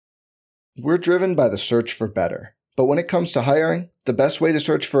We're driven by the search for better. But when it comes to hiring, the best way to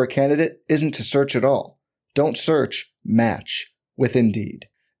search for a candidate isn't to search at all. Don't search, match with Indeed.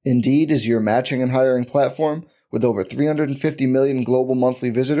 Indeed is your matching and hiring platform with over 350 million global monthly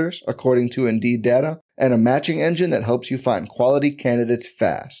visitors, according to Indeed data, and a matching engine that helps you find quality candidates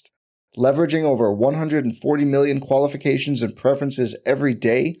fast. Leveraging over 140 million qualifications and preferences every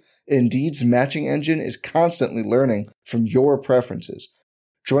day, Indeed's matching engine is constantly learning from your preferences.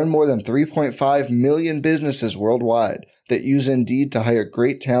 Join more than 3.5 million businesses worldwide that use Indeed to hire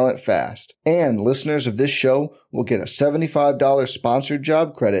great talent fast. And listeners of this show will get a $75 sponsored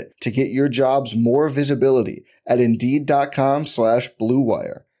job credit to get your jobs more visibility at Indeed.com/Blue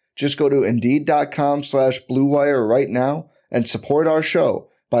Wire. Just go to Indeed.com/Blue Wire right now and support our show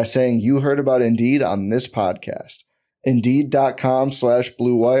by saying you heard about Indeed on this podcast.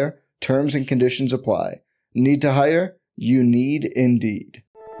 Indeed.com/Blue Wire. Terms and conditions apply. Need to hire? You need Indeed.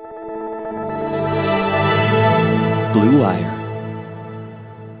 Blue Wire.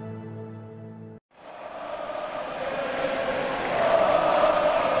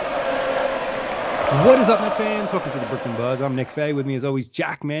 What is up, Mets fans? Welcome to the Brooklyn Buzz. I'm Nick Fay. With me, as always,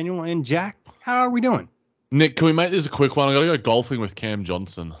 Jack Manuel. And Jack, how are we doing? Nick, can we make this a quick one? I got to go golfing with Cam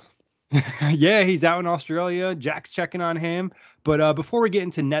Johnson. Yeah, he's out in Australia. Jack's checking on him. But before we get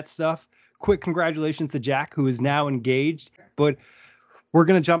into net stuff, quick congratulations to Jack, who is now engaged. But we're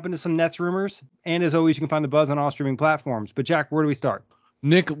going to jump into some Nets rumors. And as always, you can find the Buzz on all streaming platforms. But Jack, where do we start?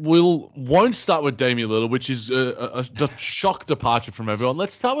 Nick, won't start with Damian Lillard, which is a shock departure from everyone.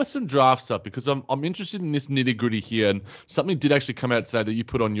 Let's start with some draft stuff because I'm interested in this nitty gritty here, and something did actually come out today that you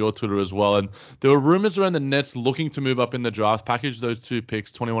put on your Twitter as well. And there were rumors around the Nets looking to move up in the draft package, those two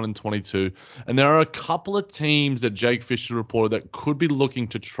picks, 21 and 22. And there are a couple of teams that Jake Fisher reported that could be looking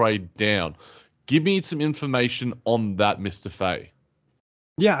to trade down. Give me some information on that, Mr. Fay.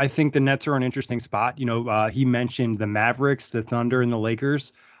 Yeah, I think the Nets are an interesting spot. He mentioned the Mavericks, the Thunder, and the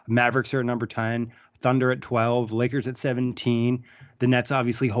Lakers. Mavericks are at number 10, Thunder at 12, Lakers at 17. The Nets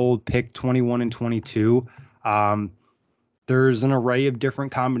obviously hold pick 21 and 22. There's an array of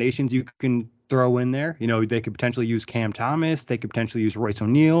different combinations you can throw in there. They could potentially use Cam Thomas. They could potentially use Royce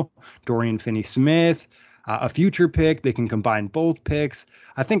O'Neal, Dorian Finney-Smith. A future pick. They can combine both picks.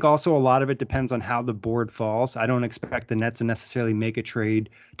 I think also a lot of it depends on how the board falls. I don't expect the Nets to necessarily make a trade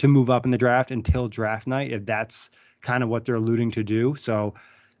to move up in the draft until draft night, if that's kind of what they're alluding to do. So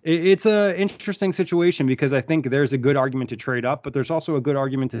it's a interesting situation because I think there's a good argument to trade up, but there's also a good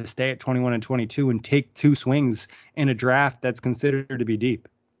argument to stay at 21 and 22 and take two swings in a draft that's considered to be deep.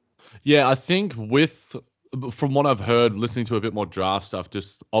 Yeah, I think from what I've heard, listening to a bit more draft stuff,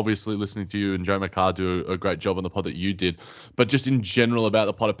 just obviously listening to you and Joe McCarr do a great job on the pod that you did, but just in general about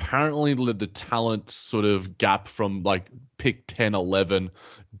the pod, apparently the talent sort of gap from like pick 10, 11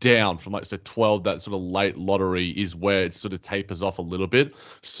 down from like say 12, that sort of late lottery is where it sort of tapers off a little bit.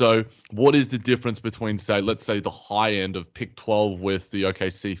 So what is the difference between let's say the high end of pick 12 with the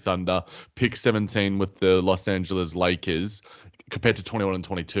OKC Thunder, pick 17 with the Los Angeles Lakers compared to 21 and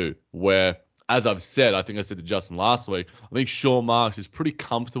 22, where, as I've said, I think I said to Justin last week, I think Sean Marks is pretty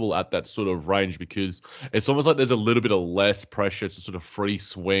comfortable at that sort of range because it's almost like there's a little bit of less pressure. It's a sort of free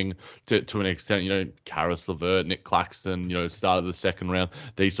swing to an extent. Karis LeVert, Nick Claxton, start of the second round,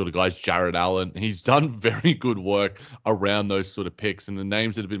 these sort of guys, Jared Allen. He's done very good work around those sort of picks. And the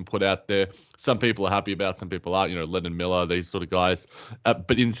names that have been put out there, some people are happy about, some people aren't, Lennon Miller, these sort of guys.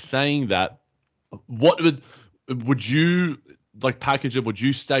 But in saying that, what would you package it? Would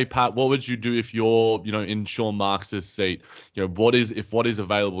you stay pat? What would you do if you're, in Sean Marks's seat? What is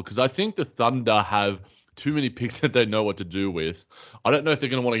available? Because I think the Thunder have too many picks that they know what to do with. I don't know if they're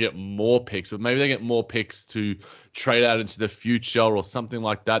going to want to get more picks, but maybe they get more picks to trade out into the future or something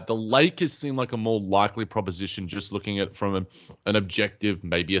like that. The Lakers seem like a more likely proposition, just looking at it from an objective,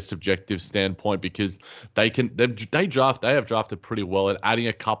 maybe a subjective standpoint, because they have drafted pretty well, and adding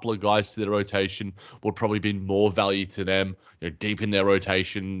a couple of guys to their rotation would probably be more value to them, deep in their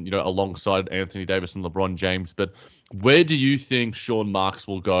rotation, alongside Anthony Davis and LeBron James. But where do you think Sean Marks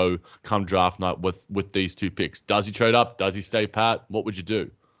will go come draft night with these two picks? Does he trade up? Does he stay pat? What would you do?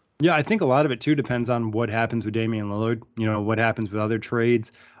 Yeah, I think a lot of it, too, depends on what happens with Damian Lillard, what happens with other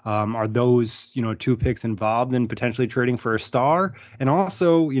trades. Are those, two picks involved in potentially trading for a star? And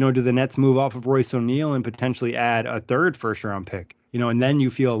also, do the Nets move off of Royce O'Neal and potentially add a third first-round pick? And then you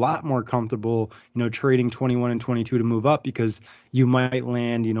feel a lot more comfortable, trading 21 and 22 to move up because you might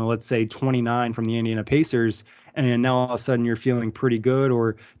land, let's say 29 from the Indiana Pacers, and now all of a sudden you're feeling pretty good,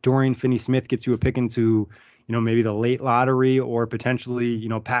 or Dorian Finney-Smith gets you a pick into, maybe the late lottery, or potentially,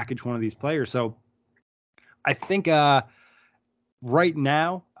 package one of these players. So I think Right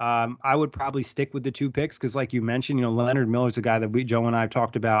now, I would probably stick with the 2 picks because, like you mentioned, Leonard Miller's a guy that Joe and I have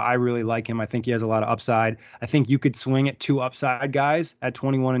talked about. I really like him. I think he has a lot of upside. I think you could swing at 2 upside guys at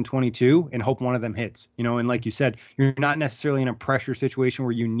 21 and 22 and hope one of them hits. And like you said, you're not necessarily in a pressure situation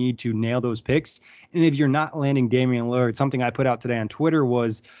where you need to nail those picks. And if you're not landing Damian Lillard, something I put out today on Twitter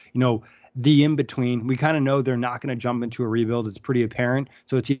was, the in between. We kind of know they're not going to jump into a rebuild. It's pretty apparent.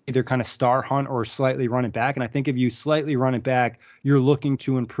 So it's either kind of star hunt or slightly run it back. And I think if you slightly run it back, you're looking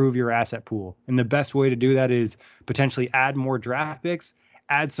to improve your asset pool. And the best way to do that is potentially add more draft picks,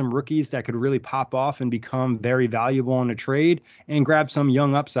 add some rookies that could really pop off and become very valuable in a trade, and grab some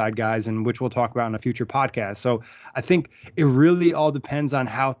young upside guys, and which we'll talk about in a future podcast. So I think it really all depends on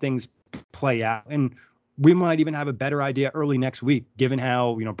how things play out. And we might even have a better idea early next week, given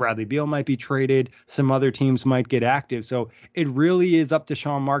how, Bradley Beal might be traded. Some other teams might get active. So it really is up to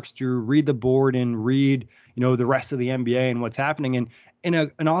Sean Marks to read the board and read, the rest of the NBA and what's happening. And in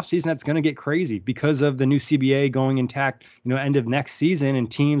an offseason that's going to get crazy because of the new CBA going intact, end of next season, and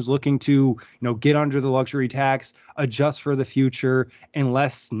teams looking to, get under the luxury tax, adjust for the future, and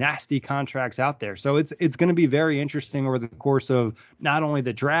less nasty contracts out there. So it's going to be very interesting over the course of not only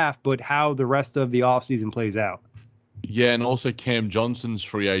the draft, but how the rest of the offseason plays out. Yeah, and also Cam Johnson's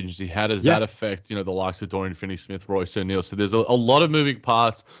free agency. How does that affect, the likes of Dorian Finney-Smith, Royce O'Neal? So there's a lot of moving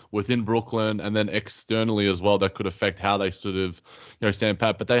parts within Brooklyn and then externally as well that could affect how they sort of, stand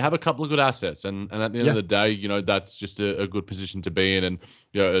pat. But they have a couple of good assets. And at the end of the day, that's just a good position to be in, and,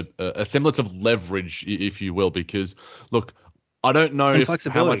 a semblance of leverage, if you will, because, look, I don't know and if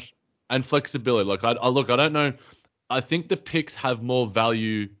flexibility. how much – and flexibility. Like, I don't know. I think the picks have more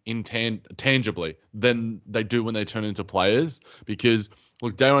value tangibly than they do when they turn into players, because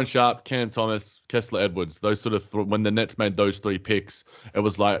look, Daron Sharp, Cam Thomas, Kessler Edwards, those sort of when the Nets made those 3 picks, it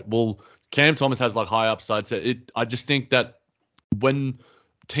was like, well, Cam Thomas has like high upside. So I just think that when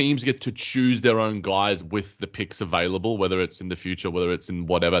teams get to choose their own guys with the picks available, whether it's in the future, whether it's in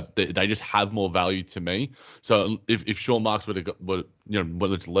whatever, they just have more value to me. So if Sean Marks whether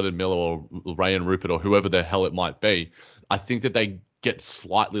it's Leonard Miller or Ray and Rupert or whoever the hell it might be, I think that they get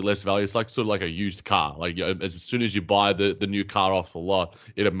slightly less value. It's like sort of like a used car. Like, as soon as you buy the new car off the lot,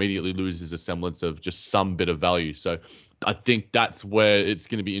 it immediately loses a semblance of just some bit of value. So I think that's where it's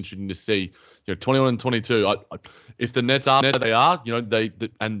going to be interesting to see. 21 and 22. If the Nets are, they are. They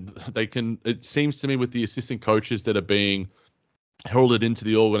can. It seems to me with the assistant coaches that are being heralded into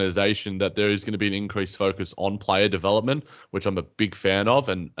the organization that there is going to be an increased focus on player development, which I'm a big fan of.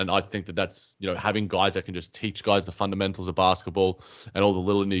 And I think that that's, having guys that can just teach guys the fundamentals of basketball and all the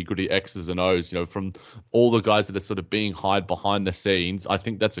little nitty gritty X's and O's, from all the guys that are sort of being hired behind the scenes. I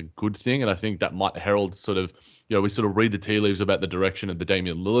think that's a good thing. And I think that might herald sort of, we sort of read the tea leaves about the direction of the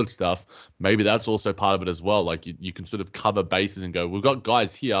Damian Lillard stuff. Maybe that's also part of it as well. Like you can sort of cover bases and go, we've got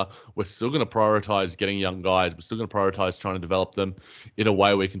guys here. We're still going to prioritize getting young guys. We're still going to prioritize trying to develop them in a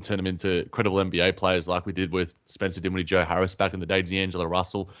way we can turn them into credible NBA players, like we did with Spencer Dinwiddie, Joe Harris back in the day, D'Angelo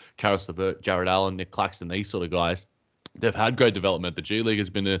Russell, Karis LeVert, Jared Allen, Nick Claxton, these sort of guys. They've had great development. The G League has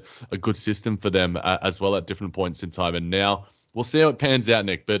been a good system for them as well at different points in time. And now we'll see how it pans out,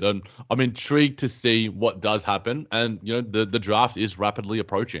 Nick. But I'm intrigued to see what does happen. And, the draft is rapidly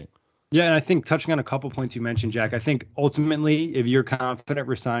approaching. Yeah, and I think touching on a couple points you mentioned, Jack, I think ultimately, if you're confident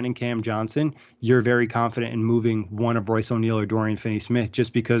resigning Cam Johnson, you're very confident in moving one of Royce O'Neal or Dorian Finney-Smith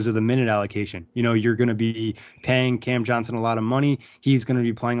just because of the minute allocation. You're going to be paying Cam Johnson a lot of money. He's going to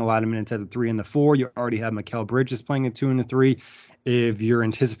be playing a lot of minutes at the 3 and the 4. You already have Mikal Bridges playing at 2 and the 3. If you're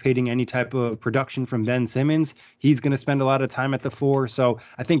anticipating any type of production from Ben Simmons, he's going to spend a lot of time at the 4. So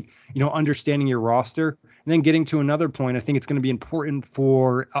I think, understanding your roster and then getting to another point, I think it's going to be important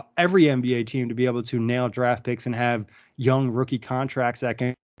for every NBA team to be able to nail draft picks and have young rookie contracts that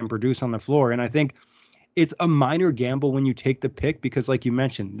can produce on the floor. And I think it's a minor gamble when you take the pick because, like you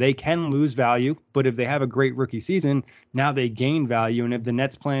mentioned, they can lose value. But if they have a great rookie season, now they gain value. And if the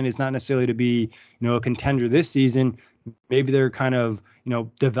Nets' plan is not necessarily to be, a contender this season, maybe they're kind of,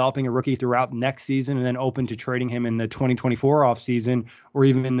 developing a rookie throughout next season and then open to trading him in the 2024 offseason or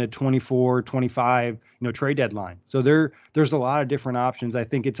even in the 24-25, trade deadline. So there's a lot of different options. I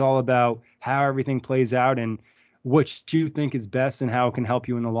think it's all about how everything plays out and what you think is best and how it can help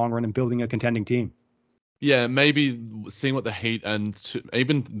you in the long run in building a contending team. Yeah, maybe seeing what the Heat and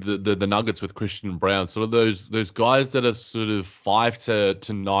even the Nuggets with Christian Brown, sort of those guys that are sort of 5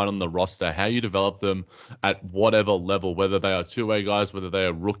 to 9 on the roster, how you develop them at whatever level, whether they are two-way guys, whether they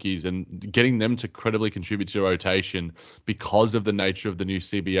are rookies, and getting them to credibly contribute to your rotation because of the nature of the new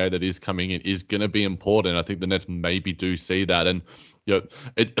CBA that is coming in is going to be important. I think the Nets maybe do see that. And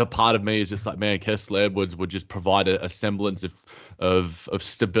A part of me is just like, man, Kessler Edwards would just provide a semblance of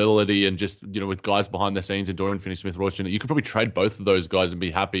stability and just, with guys behind the scenes and Dorian Finney-Smith, Royce, you could probably trade both of those guys and be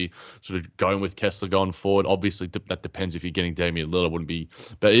happy sort of going with Kessler going forward. Obviously, that depends if you're getting Damian Lillard, wouldn't be.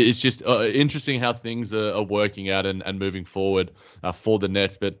 But it's just interesting how things are working out and moving forward for the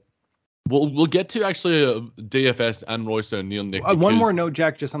Nets. But we'll get to actually DFS and Royce O'Neal, Nick. One more note,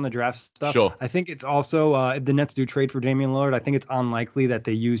 Jack, just on the draft stuff. Sure. I think it's also, if the Nets do trade for Damian Lillard, I think it's unlikely that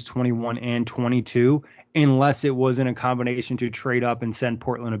they use 21 and 22 unless it was in a combination to trade up and send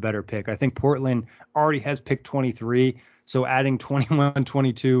Portland a better pick. I think Portland already has picked 23, so adding 21,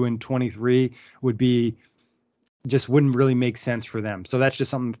 22, and 23 wouldn't really make sense for them. So that's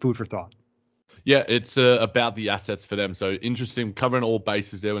just something, food for thought. Yeah, it's about the assets for them. So interesting, covering all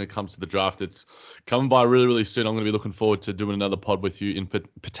bases there when it comes to the draft. It's coming by really, really soon. I'm going to be looking forward to doing another pod with you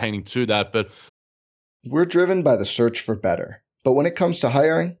pertaining to that. But we're driven by the search for better. But when it comes to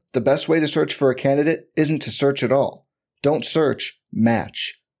hiring, the best way to search for a candidate isn't to search at all. Don't search,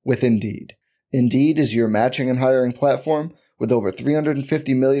 match with Indeed. Indeed is your matching and hiring platform with over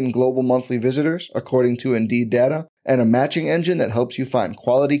 350 million global monthly visitors, according to Indeed data, and a matching engine that helps you find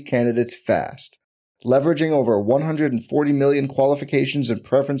quality candidates fast. Leveraging over 140 million qualifications and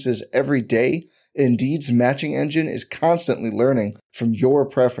preferences every day, Indeed's matching engine is constantly learning from your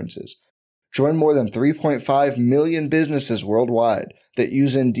preferences. Join more than 3.5 million businesses worldwide that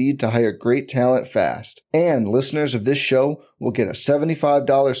use Indeed to hire great talent fast. And listeners of this show will get a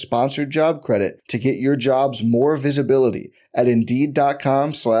 $75 sponsored job credit to get your jobs more visibility at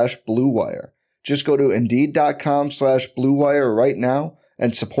Indeed.com/Blue Wire. Just go to Indeed.com/Blue Wire right now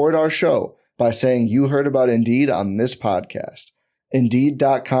and support our show by saying you heard about Indeed on this podcast.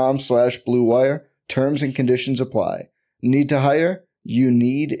 Indeed.com/Blue Wire. Terms and conditions apply. Need to hire? You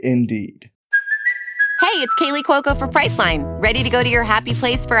need Indeed. Hey, it's Kaylee Cuoco for Priceline. Ready to go to your happy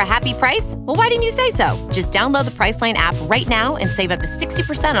place for a happy price? Well, why didn't you say so? Just download the Priceline app right now and save up to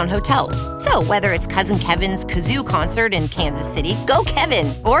 60% on hotels. So whether it's Cousin Kevin's Kazoo Concert in Kansas City, go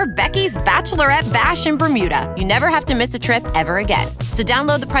Kevin, or Becky's Bachelorette Bash in Bermuda, you never have to miss a trip ever again. So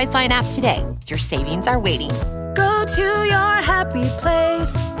download the Priceline app today. Your savings are waiting. Go to your happy place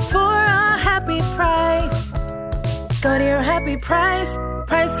for a happy price. Go to your happy price,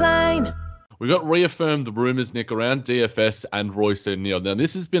 Priceline. We got reaffirmed the rumors, Nick, around DFS and Royce O'Neal. Now,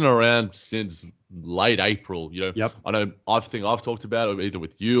 this has been around since late April. Yep. I think I've talked about it either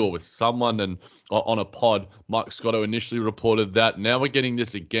with you or with someone and on a pod. Mike Scotto initially reported that. Now we're getting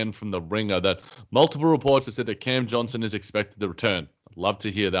this again from the Ringer that multiple reports have said that Cam Johnson is expected to return. I'd love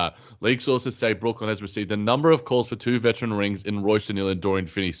to hear that. League sources say Brooklyn has received a number of calls for two veteran rings in Royce O'Neal and Dorian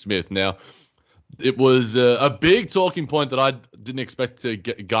Finney-Smith. Now, it was a big talking point that I didn't expect to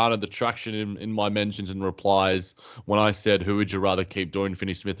garner the traction in my mentions and replies when I said, who would you rather keep, Dorian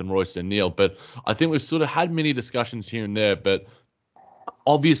Finney-Smith and Royce O'Neal? But I think we've sort of had many discussions here and there, but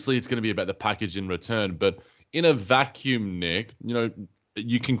obviously it's going to be about the package in return. But in a vacuum, Nick,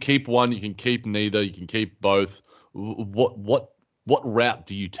 you can keep one, you can keep neither, you can keep both. What route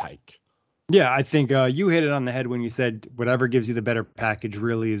do you take? Yeah, I think you hit it on the head when you said whatever gives you the better package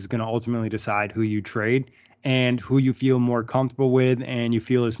really is going to ultimately decide who you trade and who you feel more comfortable with and you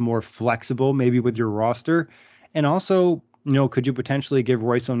feel is more flexible maybe with your roster. And also, could you potentially give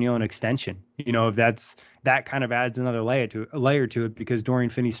Royce O'Neal an extension? If that kind of adds another layer to it because Dorian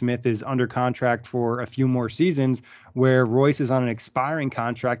Finney-Smith is under contract for a few more seasons where Royce is on an expiring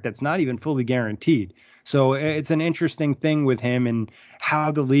contract that's not even fully guaranteed. So it's an interesting thing with him and how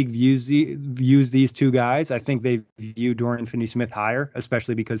the league views these two guys. I think they view Dorian Finney-Smith higher,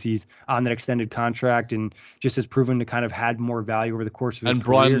 especially because he's on that extended contract and just has proven to kind of had more value over the course of his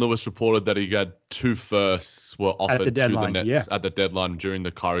career. And Brian Lewis reported that he had 2 firsts were offered to the Nets at the deadline during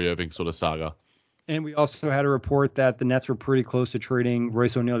the Kyrie Irving sort of saga. And we also had a report that the Nets were pretty close to trading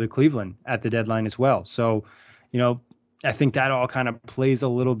Royce O'Neal to Cleveland at the deadline as well. So, I think that all kind of plays a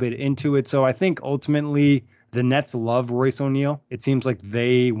little bit into it. So I think ultimately the Nets love Royce O'Neal. It seems like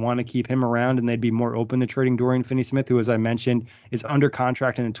they want to keep him around and they'd be more open to trading Dorian Finney-Smith, who, as I mentioned, is under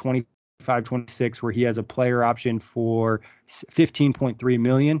contract in the 25-26, where he has a player option for $15.3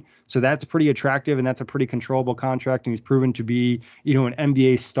 million. So that's pretty attractive and that's a pretty controllable contract. And he's proven to be, an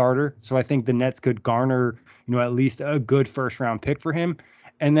NBA starter. So I think the Nets could garner, at least a good first round pick for him.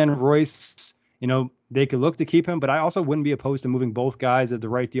 And then Royce, they could look to keep him, but I also wouldn't be opposed to moving both guys if the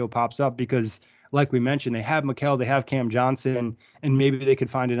right deal pops up because, like we mentioned, they have Mikal, they have Cam Johnson, and maybe they could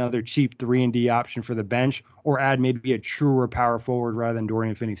find another cheap 3-and-D option for the bench or add maybe a truer power forward rather than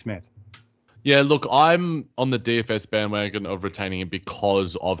Dorian Finney-Smith. Yeah, look, I'm on the DFS bandwagon of retaining him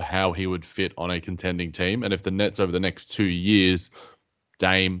because of how he would fit on a contending team. And if the Nets over the next 2 years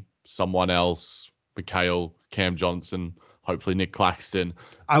Dame, someone else, Mikhail, Cam Johnson, hopefully Nick Claxton.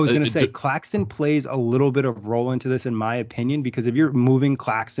 I was going to say Claxton plays a little bit of role into this, in my opinion, because if you're moving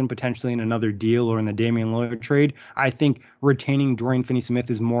Claxton potentially in another deal or in the Damian Lillard trade, I think retaining Dorian Finney-Smith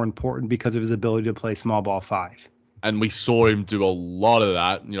is more important because of his ability to play small ball 5. And we saw him do a lot of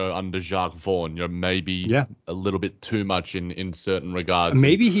that, under Jacques Vaughn, maybe a little bit too much in certain regards.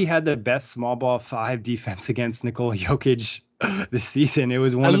 Maybe he had the best small ball 5 defense against Nikola Jokic this season. It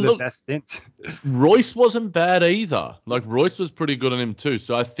was one of the best stints. Royce wasn't bad either. Like, Royce was pretty good on him too.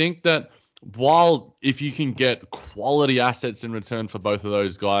 So I think that while if you can get quality assets in return for both of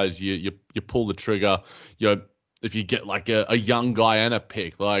those guys, you pull the trigger. If you get like a young guy and a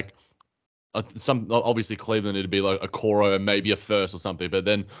pick, like obviously Cleveland, it'd be like a Okoro and maybe a first or something. But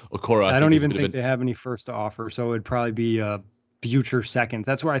then Okoro, I don't even think they have any first to offer, so it'd probably be future seconds.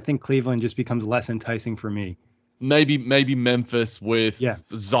 That's where I think Cleveland just becomes less enticing for me. Maybe Memphis with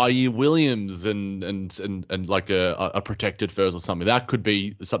Zaire Williams and like a protected first or something. That could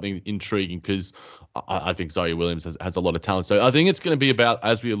be something intriguing because I think Zaire Williams has a lot of talent. So I think it's going to be about,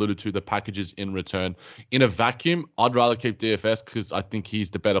 as we alluded to, the packages in return. In a vacuum, I'd rather keep DFS because I think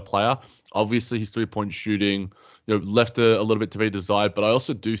he's the better player. Obviously, his 3-point shooting left a little bit to be desired, but I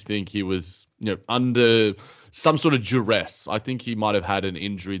also do think he was under some sort of duress. I think he might have had an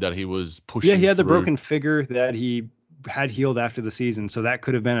injury that he was pushing. Yeah, he had through. the broken figure that he had healed after the season, so that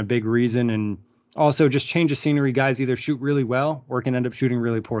could have been a big reason. And also, just change of scenery. Guys either shoot really well or can end up shooting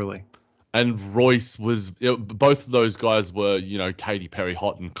really poorly. And Royce was, both of those guys were, Katy Perry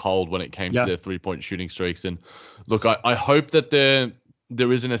hot and cold when it came to their 3-point shooting streaks. And look, I hope that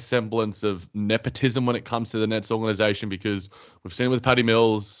there isn't a semblance of nepotism when it comes to the Nets organization, because we've seen it with Patty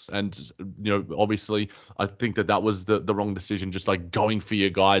Mills, and obviously I think that was the wrong decision, just like going for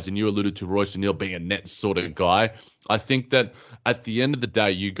your guys. And you alluded to Royce O'Neal being a Nets sort of guy. I think that at the end of the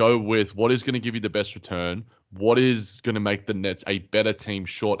day, you go with what is going to give you the best return, what is going to make the Nets a better team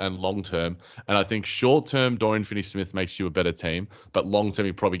short and long term. And I think short term, Dorian Finney-Smith makes you a better team, but long term,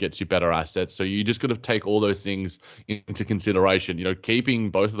 he probably gets you better assets. So you just got to take all those things into consideration. Keeping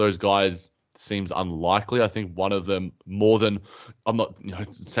both of those guys seems unlikely. I think one of them more than, I'm not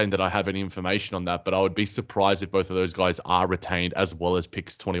saying that I have any information on that, but I would be surprised if both of those guys are retained as well as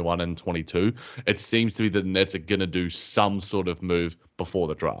picks 21 and 22. It seems to be that the Nets are going to do some sort of move before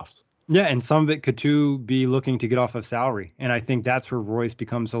the draft. Yeah, and some of it could too be looking to get off of salary. And I think that's where Royce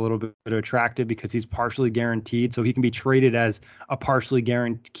becomes a little bit attractive because he's partially guaranteed. So he can be traded as a partially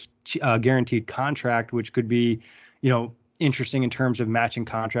guaranteed contract, which could be, interesting in terms of matching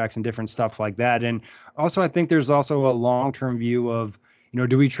contracts and different stuff like that. And also, I think there's also a long-term view of,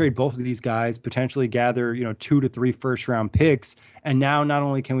 do we trade both of these guys, potentially gather, 2 to 3 first-round picks? And now not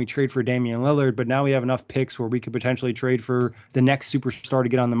only can we trade for Damian Lillard, but now we have enough picks where we could potentially trade for the next superstar to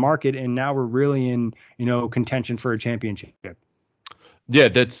get on the market. And now we're really in, contention for a championship. Yeah,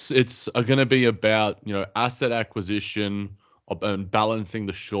 it's going to be about, asset acquisition and balancing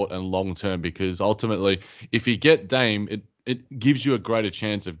the short and long term, because ultimately, if you get Dame, it gives you a greater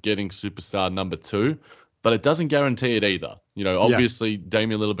chance of getting superstar number 2. But it doesn't guarantee it either. Obviously,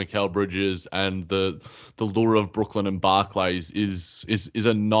 Damian Lillard, Mikal Bridges, and the lure of Brooklyn and Barclays is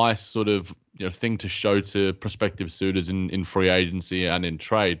a nice sort of thing to show to prospective suitors in free agency and in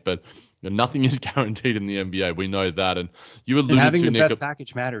trade. But nothing is guaranteed in the NBA. We know that. And you alluded to having the Nick, best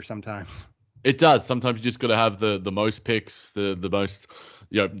package matters sometimes. It does. Sometimes you just got to have the most picks, the most,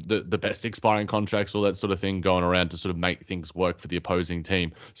 the best expiring contracts, all that sort of thing going around to sort of make things work for the opposing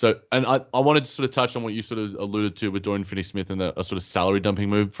team. So, and I wanted to sort of touch on what you sort of alluded to with Dorian Finney-Smith and a sort of salary dumping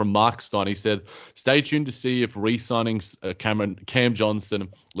move from Mark Stein. He said, stay tuned to see if re-signing Cam Johnson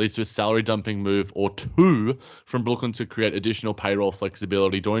leads to a salary dumping move or 2 from Brooklyn to create additional payroll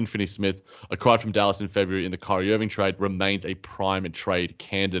flexibility. Dorian Finney-Smith, acquired from Dallas in February in the Kyrie Irving trade, remains a prime trade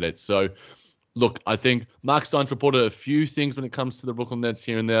candidate. So, look, I think Mark Stein's reported a few things when it comes to the Brooklyn Nets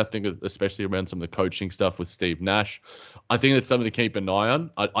here and there. I think especially around some of the coaching stuff with Steve Nash. I think that's something to keep an eye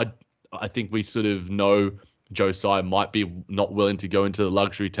on. I think we sort of know Josiah might be not willing to go into the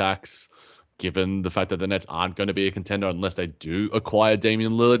luxury tax, given the fact that the Nets aren't going to be a contender unless they do acquire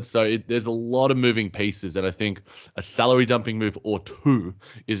Damian Lillard. So there's a lot of moving pieces, and I think a salary dumping move or 2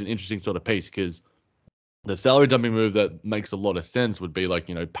 is an interesting sort of piece, because the salary dumping move that makes a lot of sense would be like,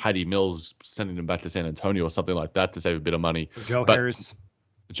 Patty Mills sending him back to San Antonio or something like that to save a bit of money.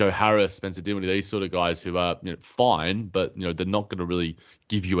 Joe Harris, Spencer Dinwiddie, these sort of guys who are fine, but they're not going to really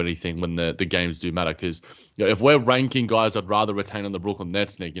give you anything when the games do matter. Because if we're ranking guys I'd rather retain on the Brooklyn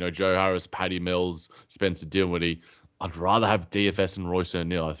Nets, Nick, Joe Harris, Patty Mills, Spencer Dinwiddie, I'd rather have DFS and Royce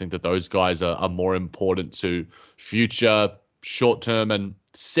O'Neal. I think that those guys are more important to future short-term and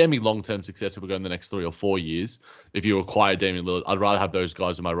semi-long-term success if we go in the next 3 or 4 years. If you acquire Damian Lillard, I'd rather have those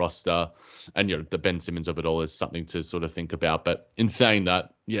guys on my roster. And, the Ben Simmons of it all is something to sort of think about. But in saying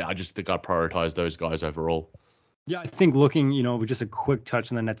that, yeah, I just think I prioritize those guys overall. Yeah, I think looking, with just a quick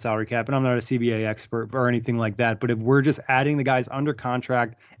touch on the net salary cap, and I'm not a CBA expert or anything like that, but if we're just adding the guys under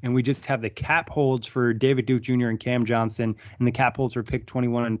contract and we just have the cap holds for David Duke Jr. and Cam Johnson and the cap holds for pick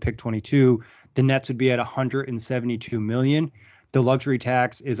 21 and pick 22, the Nets would be at 172 million. The luxury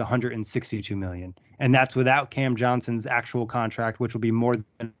tax is 162 million. And that's without Cam Johnson's actual contract, which will be more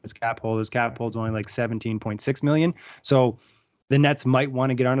than his cap hold. His cap hold's only like 17.6 million. So the Nets might want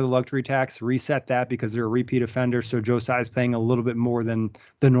to get under the luxury tax, reset that because they're a repeat offender. So Joe Tsai is paying a little bit more than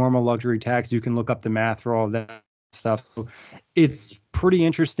the normal luxury tax. You can look up the math for all of that stuff. So it's pretty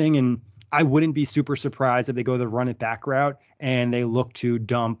interesting. And I wouldn't be super surprised if they go the run it back route and they look to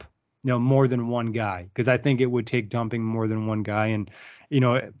dump, more than one guy, because I think it would take dumping more than one guy. And,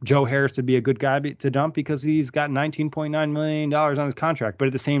 Joe Harris would be a good guy to dump because he's got $19.9 million on his contract. But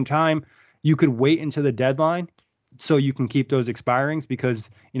at the same time, you could wait until the deadline so you can keep those expirings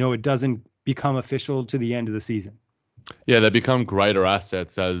because, it doesn't become official to the end of the season. Yeah, they become greater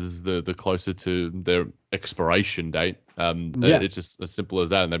assets as the closer to their expiration date. It's just as simple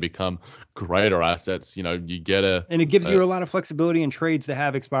as that, and they become greater assets. You get and it gives you a lot of flexibility in trades to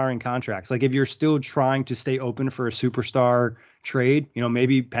have expiring contracts. Like if you're still trying to stay open for a superstar trade,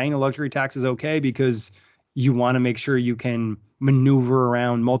 maybe paying the luxury tax is okay because you want to make sure you can maneuver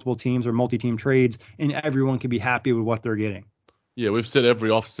around multiple teams or multi-team trades, and everyone can be happy with what they're getting. Yeah, we've said every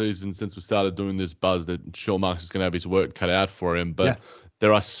offseason since we started doing this buzz that Sean Marks is going to have his work cut out for him. But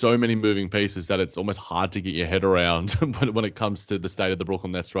there are so many moving pieces that it's almost hard to get your head around when it comes to the state of the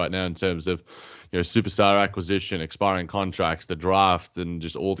Brooklyn Nets right now in terms of, superstar acquisition, expiring contracts, the draft, and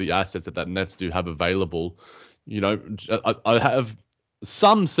just all the assets that Nets do have available. I have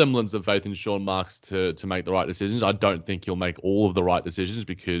some semblance of faith in Sean Marks to make the right decisions. I don't think he'll make all of the right decisions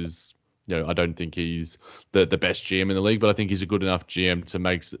because I don't think he's the best GM in the league, but I think he's a good enough GM to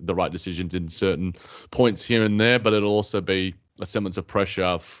make the right decisions in certain points here and there. But it'll also be a semblance of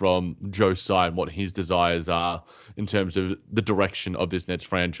pressure from Joe Tsai and what his desires are in terms of the direction of this Nets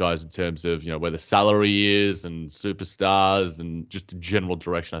franchise, in terms of, where the salary is and superstars and just the general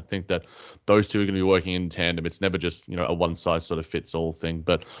direction. I think that those two are going to be working in tandem. It's never just, a one size sort of fits all thing.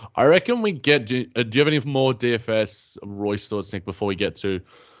 But I reckon we get, do you have any more DFS Royce thoughts, Nick, before we get to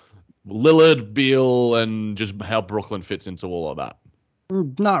Lillard, Beal, and just how Brooklyn fits into all of that?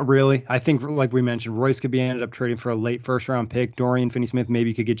 Not really. I think, like we mentioned, Royce could be ended up trading for a late first-round pick. Dorian Finney-Smith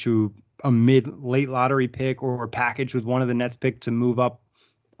maybe could get you a mid-late lottery pick or a package with one of the Nets pick to move up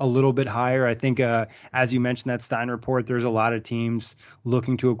a little bit higher. I think, as you mentioned, that Stein report, there's a lot of teams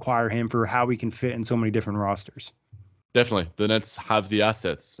looking to acquire him for how he can fit in so many different rosters. Definitely. The Nets have the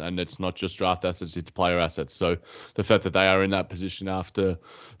assets, and it's not just draft assets, it's player assets. So the fact that they are in that position after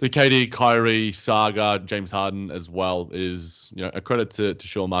the KD, Kyrie saga, James Harden as well is, a credit to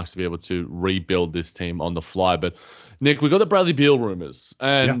Sean Marks to be able to rebuild this team on the fly. But Nick, we got the Bradley Beal rumors,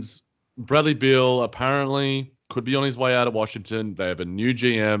 and Bradley Beal apparently could be on his way out of Washington. They have a new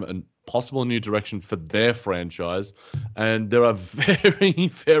GM and possible new direction for their franchise. And there are very,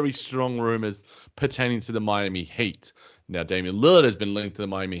 very strong rumors pertaining to the Miami Heat. Now, Damian Lillard has been linked to the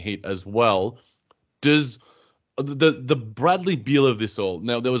Miami Heat as well. Does the Bradley Beal of this all?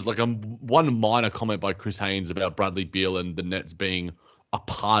 Now, there was like one minor comment by Chris Haynes about Bradley Beal and the Nets being a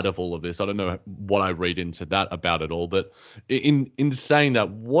part of all of this. I don't know what I read into that about it all, but in saying that,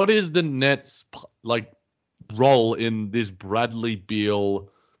 what is the Nets role in this Bradley Beal,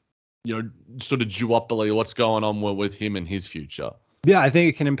 sort of duopoly? What's going on with him and his future? Yeah, I think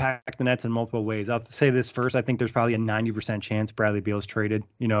it can impact the Nets in multiple ways. I'll say this first. I think there's probably a 90% chance Bradley Beal's traded.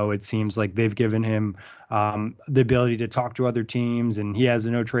 It seems like they've given him the ability to talk to other teams, and he has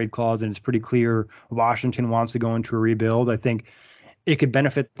a no-trade clause, and it's pretty clear Washington wants to go into a rebuild. I think it could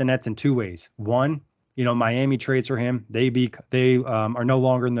benefit the Nets in two ways. One, Miami trades for him. They are no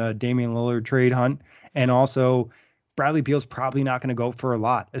longer in the Damian Lillard trade hunt. And also, Bradley Beal's probably not going to go for a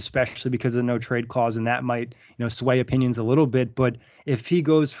lot, especially because of the no trade clause, and that might, sway opinions a little bit. But if he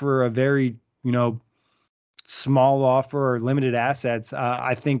goes for a very, small offer or limited assets,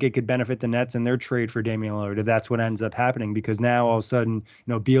 I think it could benefit the Nets in their trade for Damian Lillard if that's what ends up happening. Because now all of a sudden,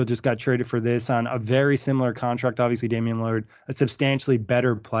 Beal just got traded for this on a very similar contract. Obviously, Damian Lillard, a substantially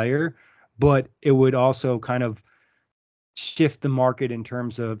better player, but it would also kind of shift the market in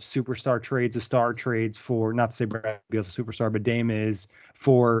terms of superstar trades, the star trades for, not to say Bradley Beal's a superstar, but Dame is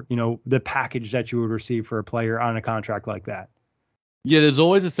for, the package that you would receive for a player on a contract like that. Yeah, there's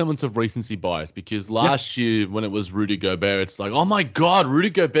always a semblance of recency bias because last year when it was Rudy Gobert, it's like, oh my God,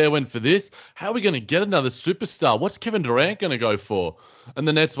 Rudy Gobert went for this. How are we going to get another superstar? What's Kevin Durant going to go for? And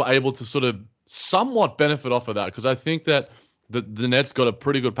the Nets were able to sort of somewhat benefit off of that because I think that the Nets got a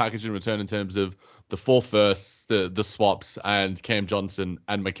pretty good package in return in terms of the 4 firsts, the swaps, and Cam Johnson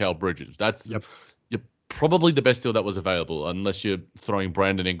and Mikal Bridges. That's probably the best deal that was available, unless you're throwing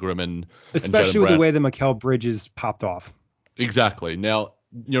Brandon Ingram and especially Jalen with the Brown. way the Mikal Bridges popped off. Exactly. Now,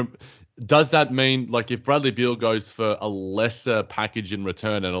 does that mean like if Bradley Beal goes for a lesser package in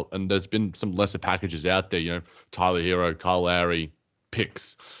return, and there's been some lesser packages out there, Tyler Hero, Kyle Lowry,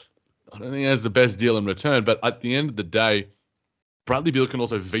 picks. I don't think that's the best deal in return, but at the end of the day, Bradley Beal can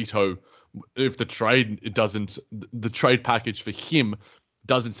also veto if the trade package for him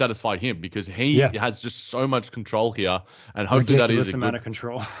doesn't satisfy him because he has just so much control here, and hopefully that is a amount of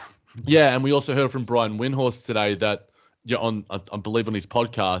control. Yeah, and we also heard from Brian Windhorst today that I believe on his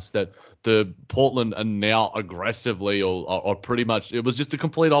podcast that the Portland are now aggressively or pretty much it was just the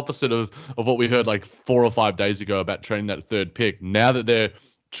complete opposite of what we heard like 4 or 5 days ago about trading that 3rd pick. Now that they're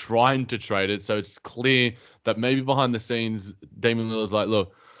trying to trade it, so it's clear that maybe behind the scenes Damian Lillard's like,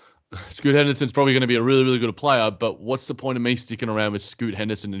 look, Scoot Henderson's probably going to be a really, really good player, but what's the point of me sticking around with Scoot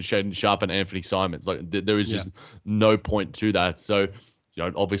Henderson and Shaedon Sharpe and Anthony Simons? Like, there is just no point to that. So,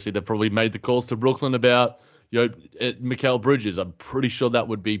 obviously they've probably made the calls to Brooklyn about, Mikal Bridges. I'm pretty sure that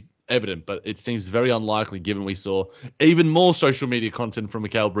would be evident, but it seems very unlikely given we saw even more social media content from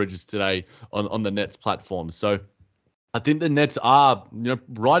Mikal Bridges today on the Nets platform. So I think the Nets are,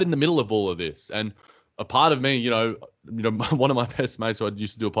 right in the middle of all of this. And a part of me, one of my best mates who I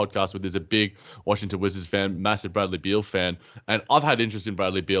used to do a podcast with is a big Washington Wizards fan, massive Bradley Beal fan. And I've had interest in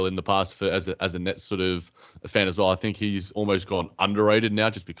Bradley Beal in the past as a Nets sort of fan as well. I think he's almost gone underrated now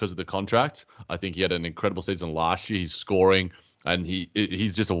just because of the contract. I think he had an incredible season last year. He's scoring and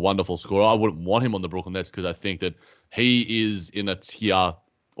he's just a wonderful scorer. I wouldn't want him on the Brooklyn Nets because I think that he is in a tier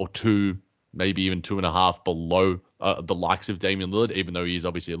or 2, maybe even 2.5 below the likes of Damian Lillard, even though he is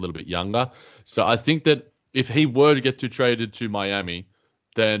obviously a little bit younger. So I think that if he were to get traded to Miami,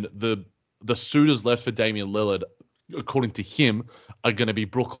 then the suitors left for Damian Lillard, according to him, are going to be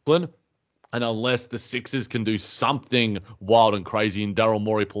Brooklyn. And unless the Sixers can do something wild and crazy and Daryl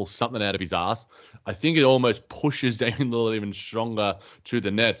Morey pulls something out of his ass, I think it almost pushes Damian Lillard even stronger to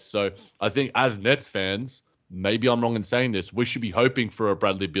the Nets. So I think as Nets fans, maybe I'm wrong in saying this, we should be hoping for a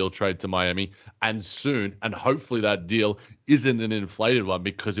Bradley Beal trade to Miami and soon, and hopefully that deal isn't an inflated one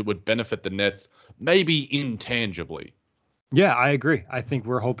because it would benefit the Nets maybe intangibly. Yeah, I agree. I think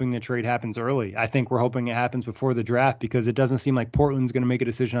we're hoping the trade happens early. I think we're hoping it happens before the draft because it doesn't seem like Portland's going to make a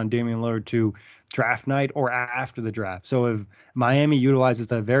decision on Damian Lillard to draft night or after the draft. So if Miami utilizes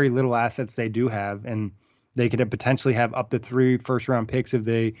the very little assets they do have, and they could potentially have up to 3 first-round picks if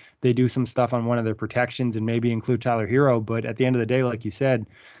they do some stuff on one of their protections and maybe include Tyler Hero. But at the end of the day, like you said,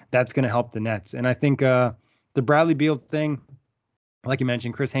 that's going to help the Nets. And I think the Bradley Beal thing, like you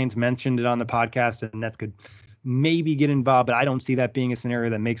mentioned, Chris Haynes mentioned it on the podcast, and the Nets could maybe get involved, but I don't see that being a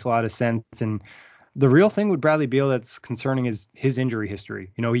scenario that makes a lot of sense. And the real thing with Bradley Beal that's concerning is his injury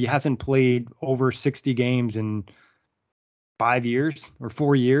history. He hasn't played over 60 games in 5 years or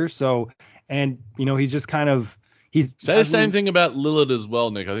 4 years. So, and he's just kind of say the same thing about Lillard as well,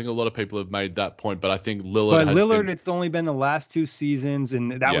 Nick. I think a lot of people have made that point, but I think Lillard. It's only been the last 2 seasons,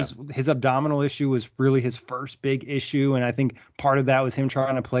 and that was his abdominal issue was really his first big issue, and I think part of that was him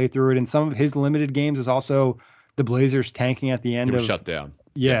trying to play through it. And some of his limited games is also the Blazers tanking at the end of shut down.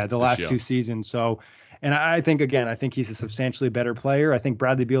 The last 2 seasons. So. And I think he's a substantially better player. I think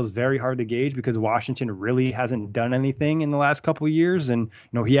Bradley Beal is very hard to gauge because Washington really hasn't done anything in the last couple of years. And,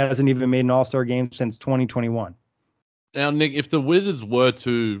 he hasn't even made an all-star game since 2021. Now, Nick, if the Wizards were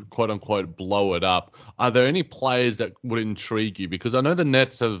to, quote-unquote, blow it up, are there any players that would intrigue you? Because I know the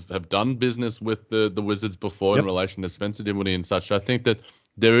Nets have done business with the Wizards before in relation to Spencer Dinwiddie and such. I think that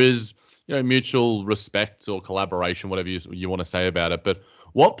there is, mutual respect or collaboration, whatever you want to say about it. But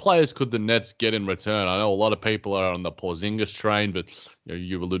what players could the Nets get in return? I know a lot of people are on the Porzingis train, but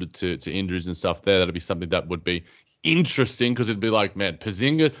you alluded to injuries and stuff there. That'd be something that would be interesting because it'd be like, man,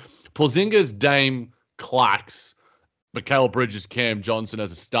 Porzingis, Dame, Clax, Mikal Bridges, Cam Johnson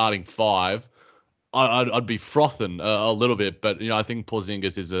as a starting 5. I'd be frothing a little bit, but I think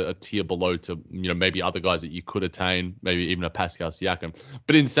Porzingis is a tier below to maybe other guys that you could attain, maybe even a Pascal Siakam.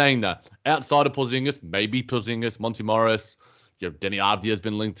 But in saying that, outside of Porzingis, maybe Porzingis, Monty Morris. Denny Avdia has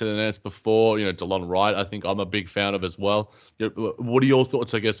been linked to the Nets before. DeLon Wright, I think I'm a big fan of as well. What are your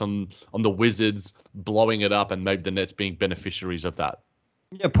thoughts, I guess, on the Wizards blowing it up and maybe the Nets being beneficiaries of that?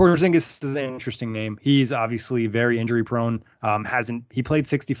 Yeah, Porzingis is an interesting name. He's obviously very injury prone. He played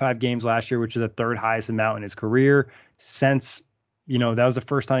 65 games last year, which is the third highest amount in his career since, that was the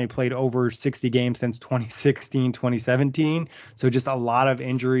first time he played over 60 games since 2016, 2017. So just a lot of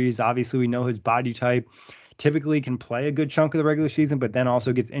injuries. Obviously, we know his body type typically can play a good chunk of the regular season, but then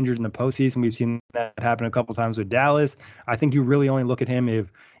also gets injured in the postseason. We've seen that happen a couple times with Dallas. I think you really only look at him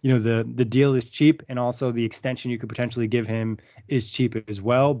if, the deal is cheap, and also the extension you could potentially give him is cheap as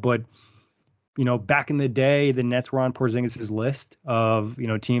well. But, back in the day, the Nets were on Porzingis' list of,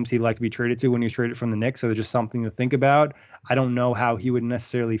 teams he'd like to be traded to when he was traded from the Knicks. So there's just something to think about. I don't know how he would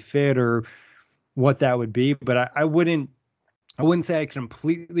necessarily fit or what that would be, but I wouldn't say I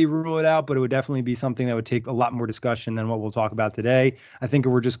completely rule it out, but it would definitely be something that would take a lot more discussion than what we'll talk about today. I think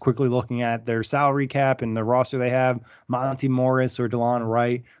if we're just quickly looking at their salary cap and the roster they have, Monty Morris or DeLon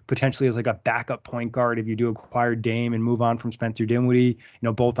Wright potentially as like a backup point guard if you do acquire Dame and move on from Spencer Dinwiddie,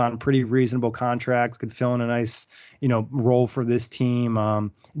 both on pretty reasonable contracts, could fill in a nice, role for this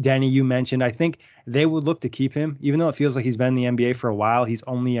team. Danny, you mentioned, I think they would look to keep him, even though it feels like he's been in the NBA for a while. He's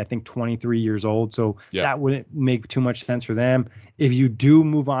only, I think, 23 years old. So that wouldn't make too much sense for them. If you do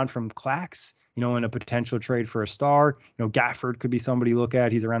move on from Clax, in a potential trade for a star, Gafford could be somebody to look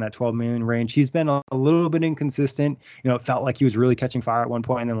at. He's around that 12 million range. He's been a little bit inconsistent. It felt like he was really catching fire at one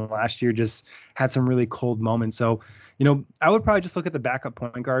point, and then last year just had some really cold moments. So, I would probably just look at the backup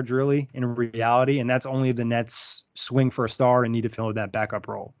point guards really in reality, and that's only if the Nets swing for a star and need to fill that backup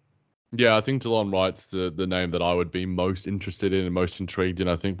role. Yeah, I think DeLon Wright's the name that I would be most interested in and most intrigued in.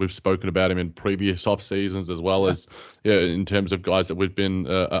 I think we've spoken about him in previous off seasons as well as in terms of guys that we've been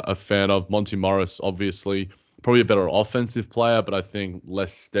a fan of. Monty Morris, obviously, probably a better offensive player, but I think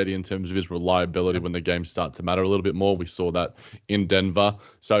less steady in terms of his reliability when the games start to matter a little bit more. We saw that in Denver.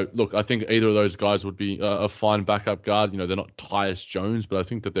 So, look, I think either of those guys would be a fine backup guard. They're not Tyus Jones, but I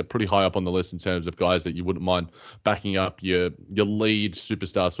think that they're pretty high up on the list in terms of guys that you wouldn't mind backing up your lead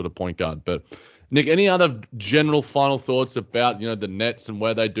superstar sort of point guard. But Nick, any other general final thoughts about, the Nets and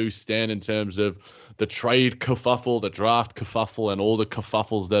where they do stand in terms of the trade kerfuffle, the draft kerfuffle, and all the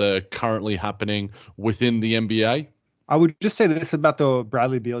kerfuffles that are currently happening within the NBA? I would just say this about the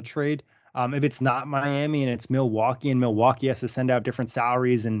Bradley Beal trade. If it's not Miami and it's Milwaukee, and Milwaukee has to send out different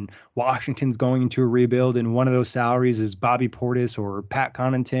salaries, and Washington's going into a rebuild, and one of those salaries is Bobby Portis or Pat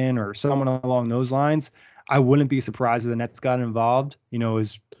Connaughton or someone along those lines, I wouldn't be surprised if the Nets got involved,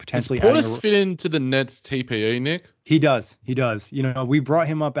 is potentially. Does Portis fit into the Nets TPE, Nick? He does. We brought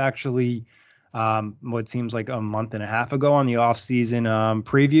him up actually what seems like a month and a half ago on the offseason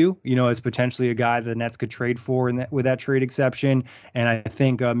preview, as potentially a guy the Nets could trade for with that trade exception. And I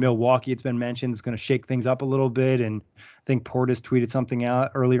think Milwaukee, it's been mentioned, is going to shake things up a little bit. And I think Portis tweeted something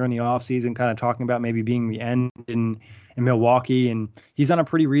out earlier in the offseason kind of talking about maybe being the end in Milwaukee. And he's on a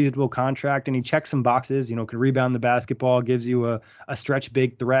pretty reasonable contract, and he checks some boxes, can rebound the basketball, gives you a stretch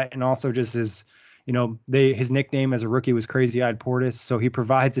big threat, and also just is his nickname as a rookie was Crazy Eyed Portis. So he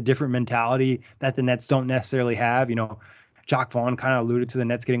provides a different mentality that the Nets don't necessarily have. Jock Vaughn kind of alluded to the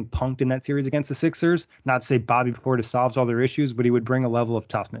Nets getting punked in that series against the Sixers. Not to say Bobby Portis solves all their issues, but he would bring a level of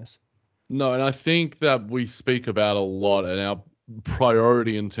toughness. No, and I think that we speak about a lot, and our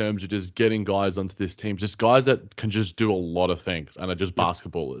priority in terms of just getting guys onto this team, just guys that can just do a lot of things and are just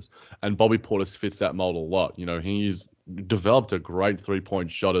basketballers. And Bobby Portis fits that mold a lot. He's developed a great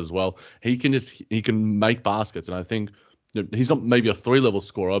 3-point shot as well. He can make baskets, and I think he's not maybe a 3-level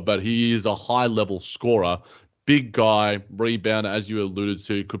scorer, but he is a high-level scorer. Big guy, rebounder, as you alluded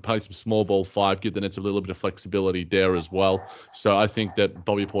to, could play some small ball 5, give the Nets a little bit of flexibility there as well. So I think that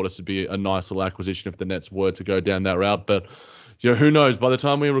Bobby Portis would be a nice little acquisition if the Nets were to go down that route. But who knows? By the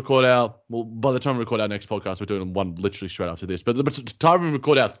time we record our next podcast, we're doing one literally straight after this. But by the time we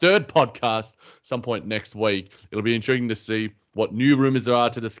record our third podcast, some point next week, it'll be intriguing to see what new rumors there are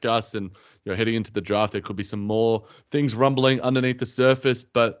to discuss. And heading into the draft, there could be some more things rumbling underneath the surface.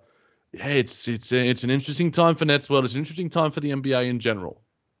 But yeah, it's an interesting time for Nets world. It's an interesting time for the NBA in general.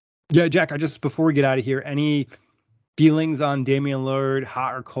 Yeah, Jack, before we get out of here, any feelings on Damian Lillard,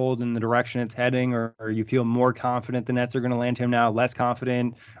 hot or cold in the direction it's heading, or you feel more confident the Nets are going to land him now, less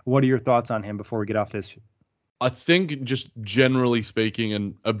confident? What are your thoughts on him before we get off this? I think just generally speaking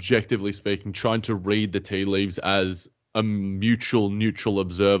and objectively speaking, trying to read the tea leaves as a neutral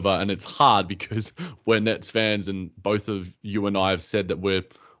observer, and it's hard because we're Nets fans, and both of you and I have said that we're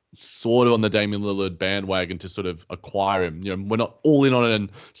sort of on the Damian Lillard bandwagon to sort of acquire him. You know, we're not all in on it and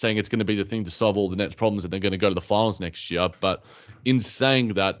saying it's going to be the thing to solve all the Nets' problems and they're going to go to the finals next year. But in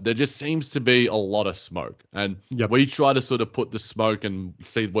saying that, there just seems to be a lot of smoke. And we try to sort of put the smoke and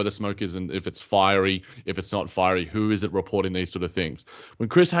see where the smoke is and if it's fiery, if it's not fiery, who is it reporting these sort of things. When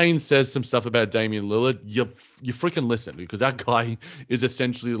Chris Haynes says some stuff about Damian Lillard, you freaking listen, because that guy is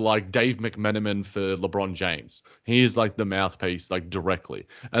essentially like Dave McMenamin for LeBron James. He is like the mouthpiece, like directly.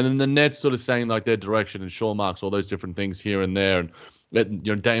 And then the Nets sort of saying like their direction and shore marks, all those different things here and there. And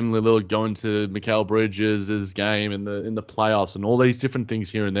you know, Damian Lillard going to Mikal Bridges' game in the playoffs and all these different things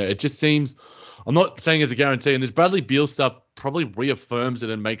here and there. It just seems, I'm not saying it's a guarantee, and this Bradley Beal stuff probably reaffirms it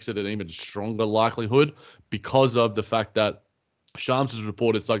and makes it an even stronger likelihood because of the fact that Shams'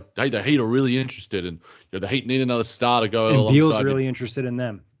 report, it's like, hey, the Heat are really interested, and you know, the Heat need another star to go alongside. And Beal's really interested in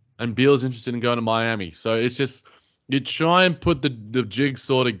them. And Beal's interested in going to Miami. So it's just, you try and put the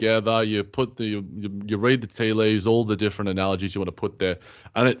jigsaw together. You put you read the tea leaves, all the different analogies you want to put there,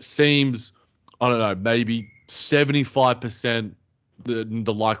 and it seems, I don't know, maybe 75%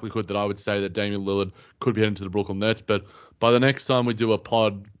 the likelihood that I would say that Damian Lillard could be heading to the Brooklyn Nets. But by the next time we do a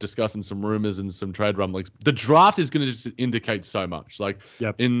pod discussing some rumors and some trade rumblings, the draft is going to just indicate so much. Like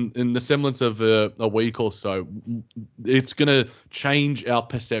in the semblance of a week or so, it's going to change our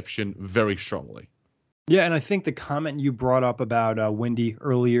perception very strongly. Yeah, and I think the comment you brought up about Wendy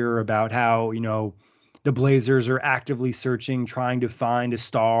earlier about how, you know, the Blazers are actively searching, trying to find a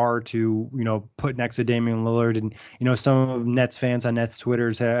star to, you know, put next to Damian Lillard. And, you know, some of Nets fans on Nets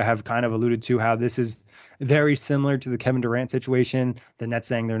Twitters have kind of alluded to how this is very similar to the Kevin Durant situation. The Nets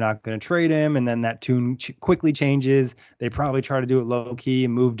saying they're not going to trade him, and then that tune quickly changes. They probably try to do it low key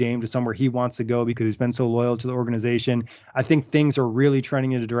and move Dame to somewhere he wants to go because he's been so loyal to the organization. I think things are really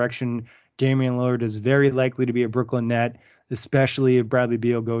trending in a direction. Damian Lillard is very likely to be a Brooklyn Net, especially if Bradley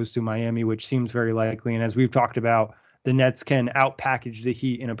Beal goes to Miami, which seems very likely. And as we've talked about, the Nets can outpackage the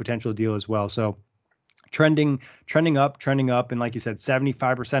Heat in a potential deal as well. So trending up. And like you said,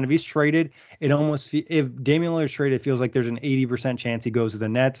 75% if he's traded, it almost, if Damian Lillard's traded, it feels like there's an 80% chance he goes to the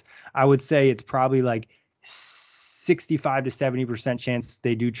Nets. I would say it's probably like 65 to 70% chance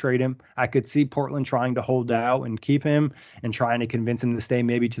they do trade him. I could see Portland trying to hold out and keep him and trying to convince him to stay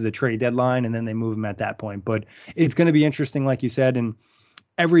maybe to the trade deadline, and then they move him at that point. But it's going to be interesting, like you said, and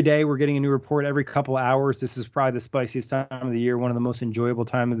every day we're getting a new report every couple hours. This is probably the spiciest time of the year, one of the most enjoyable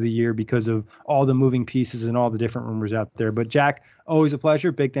time of the year because of all the moving pieces and all the different rumors out there. But Jack, always a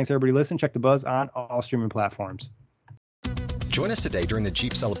pleasure. Big thanks everybody listening. Check the buzz on all streaming platforms. Join us today during the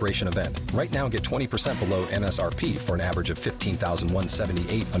Jeep Celebration event. Right now, get 20% below MSRP for an average of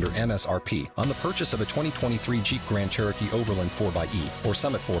 $15,178 under MSRP on the purchase of a 2023 Jeep Grand Cherokee Overland 4xE or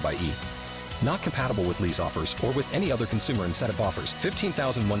Summit 4xE. Not compatible with lease offers or with any other consumer incentive offers.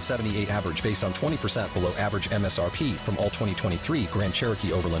 $15,178 average based on 20% below average MSRP from all 2023 Grand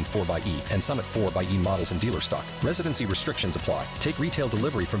Cherokee Overland 4xE and Summit 4xE models in dealer stock. Residency restrictions apply. Take retail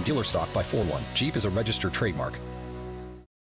delivery from dealer stock by 4/1. Jeep is a registered trademark.